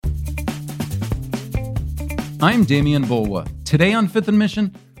I'm Damian Bulwa. Today on Fifth and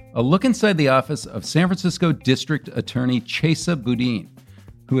Mission, a look inside the office of San Francisco District Attorney Chesa Boudin,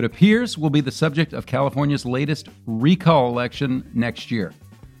 who it appears will be the subject of California's latest recall election next year.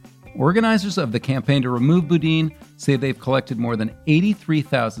 Organizers of the campaign to remove Boudin say they've collected more than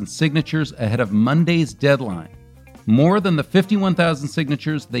 83,000 signatures ahead of Monday's deadline, more than the 51,000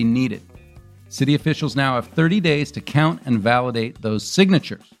 signatures they needed. City officials now have 30 days to count and validate those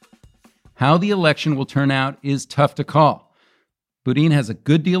signatures. How the election will turn out is tough to call. Boudin has a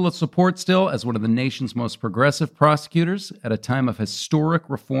good deal of support still as one of the nation's most progressive prosecutors at a time of historic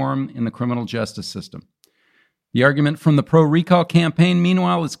reform in the criminal justice system. The argument from the pro-recall campaign,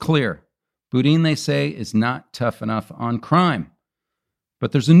 meanwhile, is clear. Boudin, they say, is not tough enough on crime.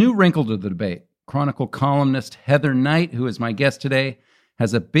 But there's a new wrinkle to the debate. Chronicle columnist Heather Knight, who is my guest today,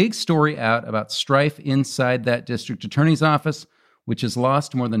 has a big story out about strife inside that district attorney's office, which has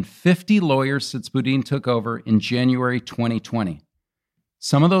lost more than 50 lawyers since Boudin took over in January 2020.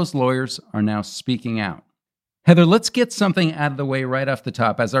 Some of those lawyers are now speaking out. Heather, let's get something out of the way right off the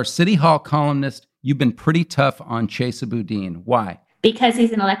top. As our City Hall columnist, you've been pretty tough on Chesa Boudin. Why? Because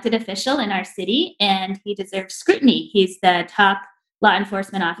he's an elected official in our city and he deserves scrutiny. He's the top law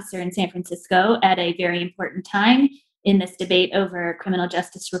enforcement officer in San Francisco at a very important time in this debate over criminal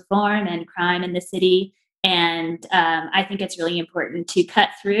justice reform and crime in the city. And I think it's really important to cut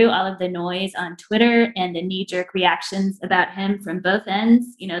through all of the noise on Twitter and the knee-jerk reactions about him from both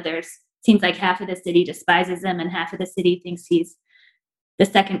ends. You know, seems like half of the city despises him and half of the city thinks he's the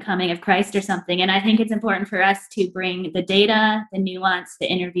second coming of Christ or something. And I think it's important for us to bring the data, the nuance, the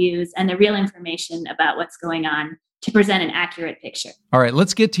interviews, and the real information about what's going on to present an accurate picture. All right,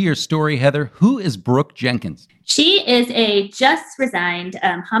 let's get to your story, Heather. Who is Brooke Jenkins? She is a just resigned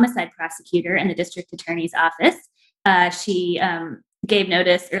homicide prosecutor in the district attorney's office. She gave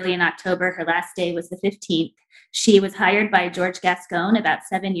notice early in October. Her last day was the 15th. She was hired by George Gascon about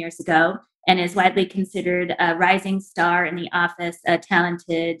 7 years ago and is widely considered a rising star in the office, a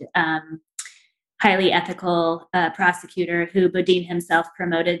talented, highly ethical prosecutor who Boudin himself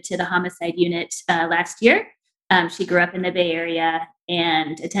promoted to the homicide unit last year. She grew up in the Bay Area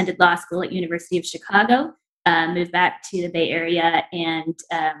and attended law school at University of Chicago, moved back to the Bay Area, and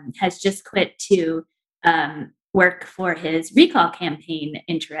has just quit to work for his recall campaign,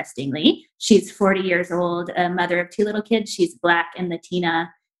 interestingly. She's 40 years old, a mother of two little kids. She's Black and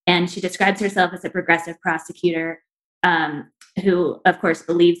Latina, and she describes herself as a progressive prosecutor who, of course,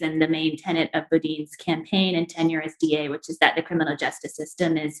 believes in the main tenet of Boudin's campaign and tenure as DA, which is that the criminal justice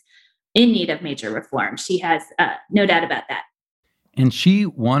system is in need of major reform. She has no doubt about that. And she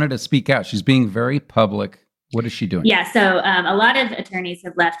wanted to speak out. She's being very public. What is she doing? Yeah, so a lot of attorneys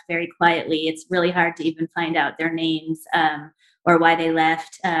have left very quietly. It's really hard to even find out their names or why they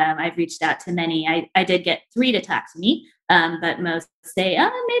left. I've reached out to many. I did get 3 to talk to me, but most say,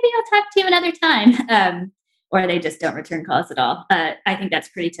 oh, maybe I'll talk to you another time. Or they just don't return calls at all. I think that's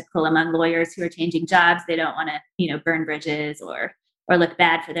pretty typical among lawyers who are changing jobs. They don't want to, burn bridges or look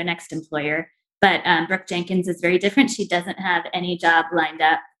bad for their next employer. But Brooke Jenkins is very different. She doesn't have any job lined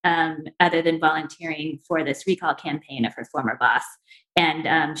up other than volunteering for this recall campaign of her former boss.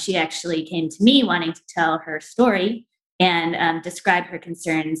 And she actually came to me wanting to tell her story and describe her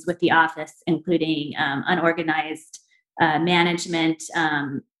concerns with the office, including unorganized management,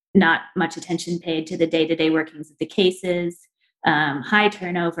 not much attention paid to the day-to-day workings of the cases, high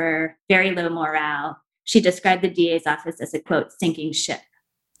turnover, very low morale. She described the DA's office as a, quote, sinking ship.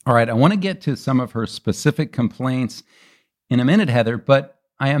 All right, I want to get to some of her specific complaints in a minute, Heather, but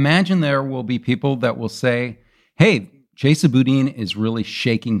I imagine there will be people that will say, hey, Chesa Boudin is really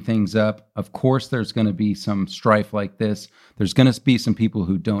shaking things up. Of course, there's going to be some strife like this. There's going to be some people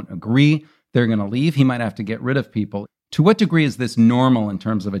who don't agree. They're going to leave. He might have to get rid of people. To what degree is this normal in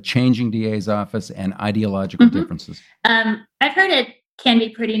terms of a changing DA's office and ideological differences? I've heard it can be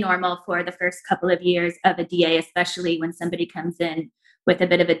pretty normal for the first couple of years of a DA, especially when somebody comes in with a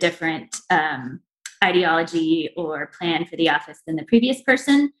bit of a different ideology or plan for the office than the previous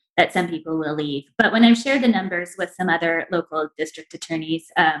person, that some people will leave. But when I've shared the numbers with some other local district attorneys,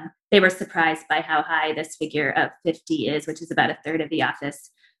 they were surprised by how high this figure of 50 is, which is about a third of the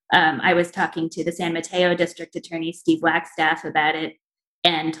office. I was talking to the San Mateo district attorney, Steve Wagstaff, about it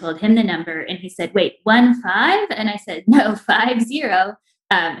and told him the number. And he said, wait, 15? And I said, no, 50.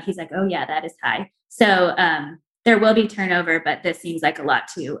 He's like, oh yeah, that is high. So there will be turnover, but this seems like a lot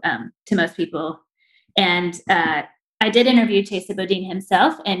to most people. And I did interview Chesa Boudin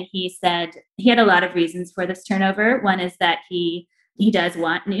himself, and he said he had a lot of reasons for this turnover. One is that he does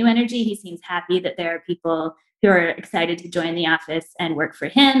want new energy. He seems happy that there are people who are excited to join the office and work for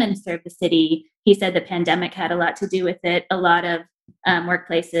him and serve the city. He said the pandemic had a lot to do with it. A lot of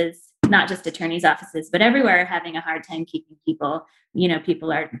workplaces, not just attorneys' offices, but everywhere, are having a hard time keeping people.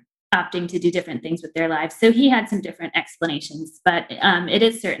 People are opting to do different things with their lives. So he had some different explanations, but it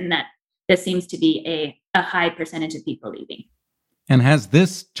is certain that this seems to be a high percentage of people leaving. And has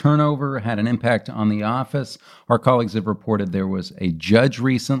this turnover had an impact on the office? Our colleagues have reported there was a judge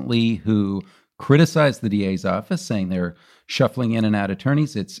recently who criticized the DA's office, saying they're shuffling in and out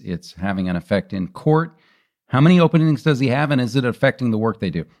attorneys. It's having an effect in court. How many openings does he have, and is it affecting the work they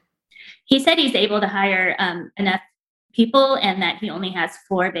do? He said he's able to hire enough people and that he only has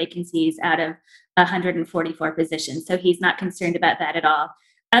 4 vacancies out of 144 positions. So he's not concerned about that at all.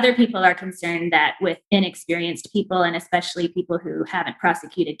 Other people are concerned that with inexperienced people, and especially people who haven't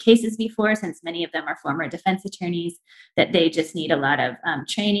prosecuted cases before, since many of them are former defense attorneys, that they just need a lot of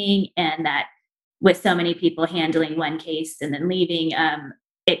training, and that with so many people handling one case and then leaving,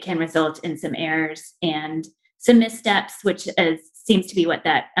 it can result in some errors and some missteps, which seems to be what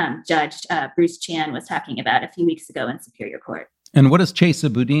that judge, Bruce Chan, was talking about a few weeks ago in Superior Court. And what does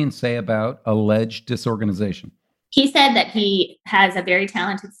Chesa Boudin say about alleged disorganization? He said that he has a very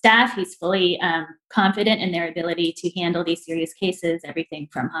talented staff. He's fully confident in their ability to handle these serious cases, everything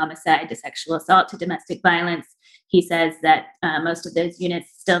from homicide to sexual assault to domestic violence. He says that most of those units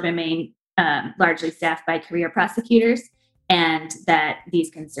still remain largely staffed by career prosecutors, and that these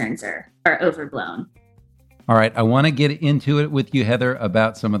concerns are overblown. All right, I want to get into it with you, Heather,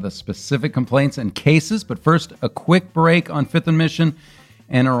 about some of the specific complaints and cases. But first, a quick break on Fifth and Mission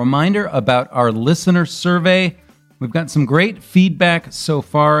and a reminder about our listener survey. We've got some great feedback so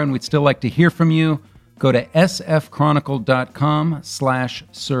far, and we'd still like to hear from you. Go to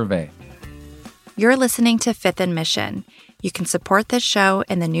sfchronicle.com/survey. You're listening to Fifth and Mission. You can support this show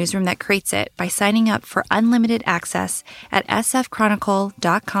and the newsroom that creates it by signing up for unlimited access at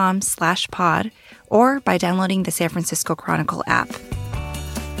sfchronicle.com/pod or by downloading the San Francisco Chronicle app.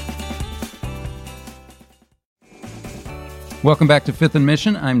 Welcome back to Fifth and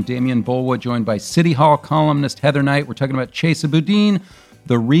Mission. I'm Damian Bulwa, joined by City Hall columnist Heather Knight. We're talking about Chesa Boudin,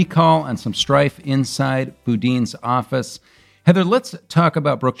 the recall, and some strife inside Boudin's office. Heather, let's talk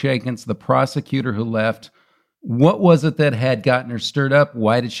about Brooke Jenkins, the prosecutor who left. What was it that had gotten her stirred up?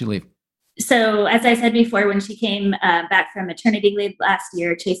 Why did she leave? So, as I said before, when she came back from maternity leave last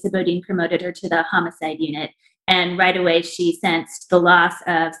year, Chesa Boudin promoted her to the homicide unit. And right away, she sensed the loss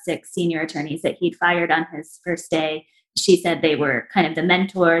of 6 senior attorneys that he'd fired on his first day. She said they were kind of the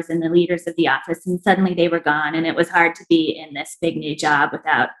mentors and the leaders of the office, and suddenly they were gone. And it was hard to be in this big new job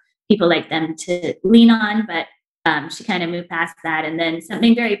without people like them to lean on. But she kind of moved past that. And then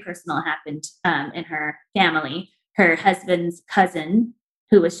something very personal happened in her family. Her husband's cousin,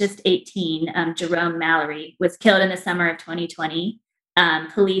 who was just 18, Jerome Mallory, was killed in the summer of 2020.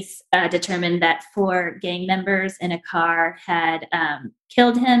 Police determined that 4 gang members in a car had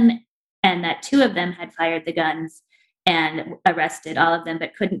killed him, and that 2 of them had fired the guns and arrested all of them,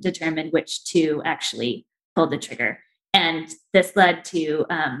 but couldn't determine which 2 actually pulled the trigger. And this led to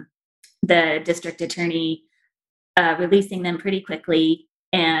the district attorney releasing them pretty quickly.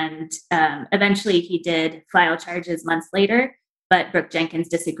 And eventually he did file charges months later, but Brooke Jenkins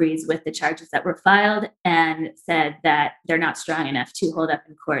disagrees with the charges that were filed and said that they're not strong enough to hold up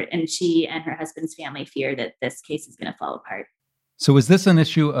in court. And she and her husband's family fear that this case is going to fall apart. So is this an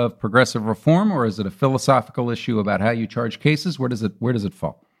issue of progressive reform, or is it a philosophical issue about how you charge cases? Where does it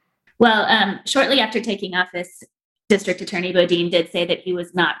fall? Well, shortly after taking office, District Attorney Boudin did say that he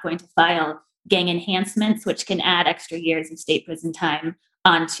was not going to file gang enhancements, which can add extra years of state prison time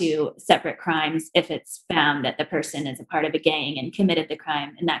onto separate crimes if it's found that the person is a part of a gang and committed the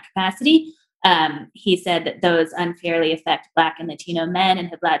crime in that capacity. He said that those unfairly affect Black and Latino men and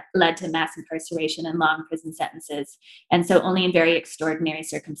have led to mass incarceration and long prison sentences. And so only in very extraordinary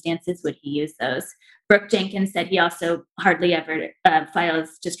circumstances would he use those. Brooke Jenkins said he also hardly ever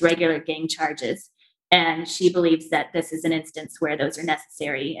files just regular gang charges. And she believes that this is an instance where those are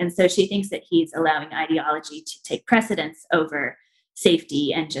necessary. And so she thinks that he's allowing ideology to take precedence over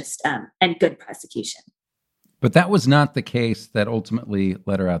safety and just and good prosecution. But that was not the case that ultimately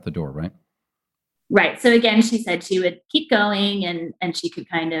led her out the door, right? Right. So again, she said she would keep going and she could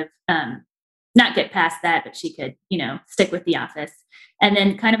kind of not get past that, but she could, stick with the office. And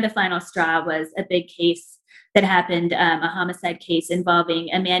then kind of the final straw was a big case that happened, a homicide case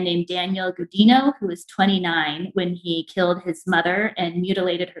involving a man named Daniel Gudino, who was 29 when he killed his mother and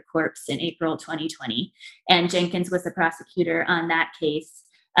mutilated her corpse in April 2020. And Jenkins was the prosecutor on that case.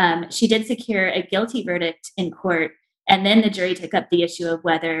 She did secure a guilty verdict in court, And then the jury took up the issue of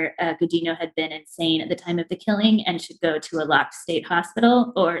whether Gudino had been insane at the time of the killing and should go to a locked state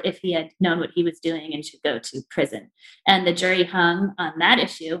hospital, or if he had known what he was doing and should go to prison. And the jury hung on that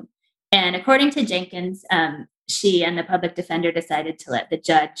issue. And according to Jenkins, she and the public defender decided to let the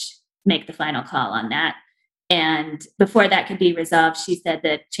judge make the final call on that. And before that could be resolved, she said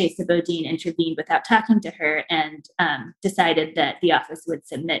that Chesa Boudin intervened without talking to her and decided that the office would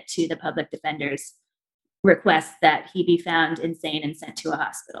submit to the public defender's request that he be found insane and sent to a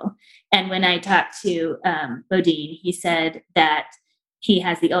hospital. And when I talked to Boudin, he said that he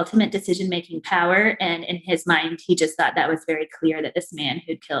has the ultimate decision-making power. And in his mind, he just thought that was very clear that this man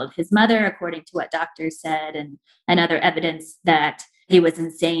who'd killed his mother, according to what doctors said and other evidence, that he was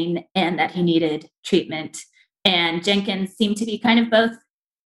insane and that he needed treatment. And Jenkins seemed to be kind of both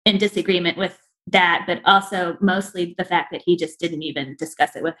in disagreement with that, but also mostly the fact that he just didn't even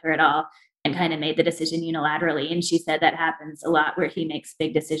discuss it with her at all and kind of made the decision unilaterally. And she said that happens a lot, where he makes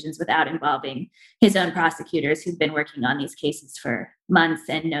big decisions without involving his own prosecutors who've been working on these cases for months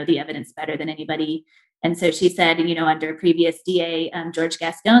and know the evidence better than anybody. And so she said, under previous DA, George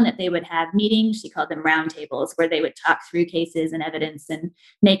Gascon, that they would have meetings. She called them roundtables, where they would talk through cases and evidence and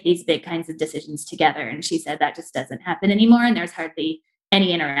make these big kinds of decisions together. And she said that just doesn't happen anymore. And there's hardly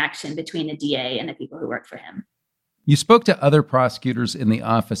any interaction between the DA and the people who work for him. You spoke to other prosecutors in the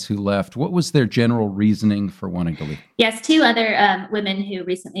office who left. What was their general reasoning for wanting to leave? Yes, two other women who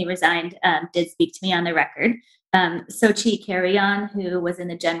recently resigned did speak to me on the record. Sochi Carrion, who was in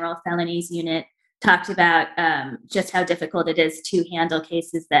the General Felonies Unit, talked about just how difficult it is to handle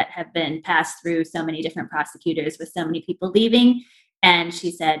cases that have been passed through so many different prosecutors with so many people leaving. And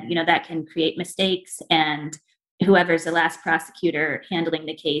she said, that can create mistakes, and whoever's the last prosecutor handling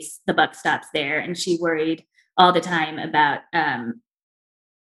the case, the buck stops there. And she worried all the time about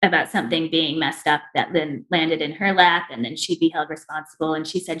something being messed up that then landed in her lap, and then she'd be held responsible. And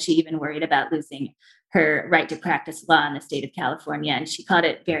she said she even worried about losing her right to practice law in the state of California, and she called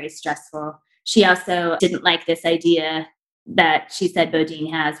it very stressful. She also didn't like this idea that she said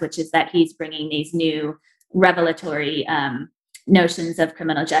Boudin has, which is that he's bringing these new revelatory notions of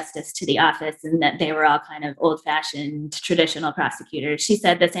criminal justice to the office, and that they were all kind of old-fashioned traditional prosecutors. She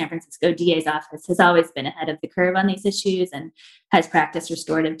said the San Francisco DA's office has always been ahead of the curve on these issues and has practiced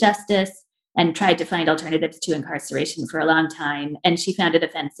restorative justice and tried to find alternatives to incarceration for a long time. And she found it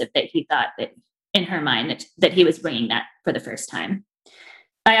offensive that he thought that, in her mind, that he was bringing that for the first time.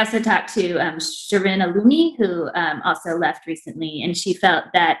 I also talked to Shirin Alumi, who also left recently, and she felt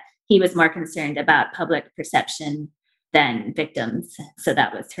that he was more concerned about public perception than victims. So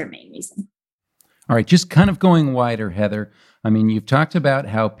that was her main reason. All right, just kind of going wider, Heather. I mean, you've talked about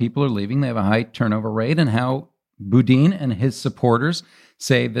how people are leaving. They have a high turnover rate, and how Boudin and his supporters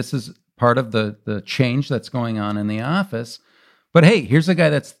say this is part of the change that's going on in the office. But hey, here's a guy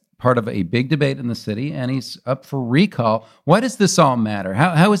that's part of a big debate in the city, and he's up for recall. Why does this all matter?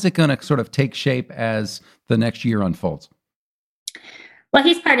 How is it going to sort of take shape as the next year unfolds? Well,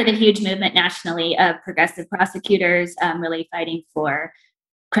 he's part of the huge movement nationally of progressive prosecutors really fighting for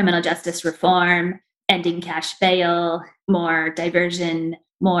criminal justice reform, ending cash bail, more diversion,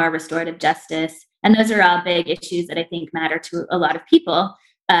 more restorative justice. And those are all big issues that I think matter to a lot of people.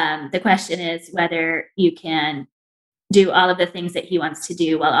 The question is whether you can do all of the things that he wants to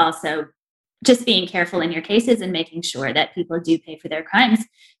do while also just being careful in your cases and making sure that people do pay for their crimes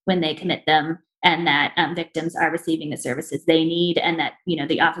when they commit them, and that victims are receiving the services they need, and that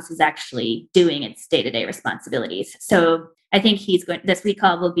the office is actually doing its day-to-day responsibilities. So I think this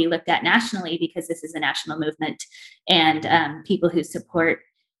recall will be looked at nationally because this is a national movement, and people who support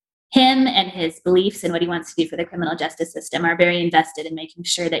him and his beliefs and what he wants to do for the criminal justice system are very invested in making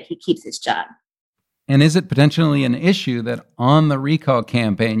sure that he keeps his job. And is it potentially an issue that on the recall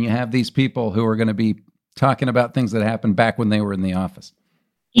campaign, you have these people who are going to be talking about things that happened back when they were in the office?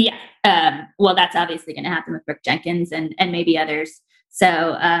 Yeah. Well, that's obviously going to happen with Brooke Jenkins and maybe others.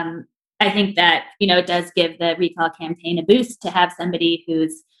 So I think that, it does give the recall campaign a boost to have somebody who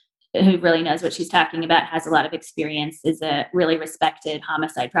really knows what she's talking about, has a lot of experience, is a really respected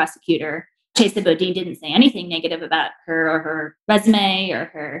homicide prosecutor. Chesa Boudin didn't say anything negative about her or her resume or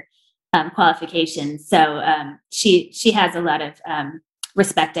her qualifications. So she has a lot of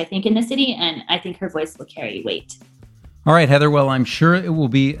respect, I think, in the city, and I think her voice will carry weight. All right, Heather. Well, I'm sure it will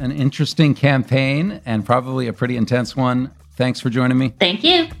be an interesting campaign and probably a pretty intense one. Thanks for joining me. Thank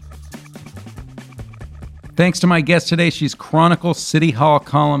you. Thanks to my guest today. She's Chronicle City Hall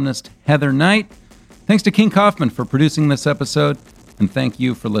columnist Heather Knight. Thanks to King Kaufman for producing this episode, and thank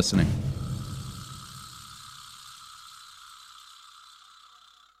you for listening.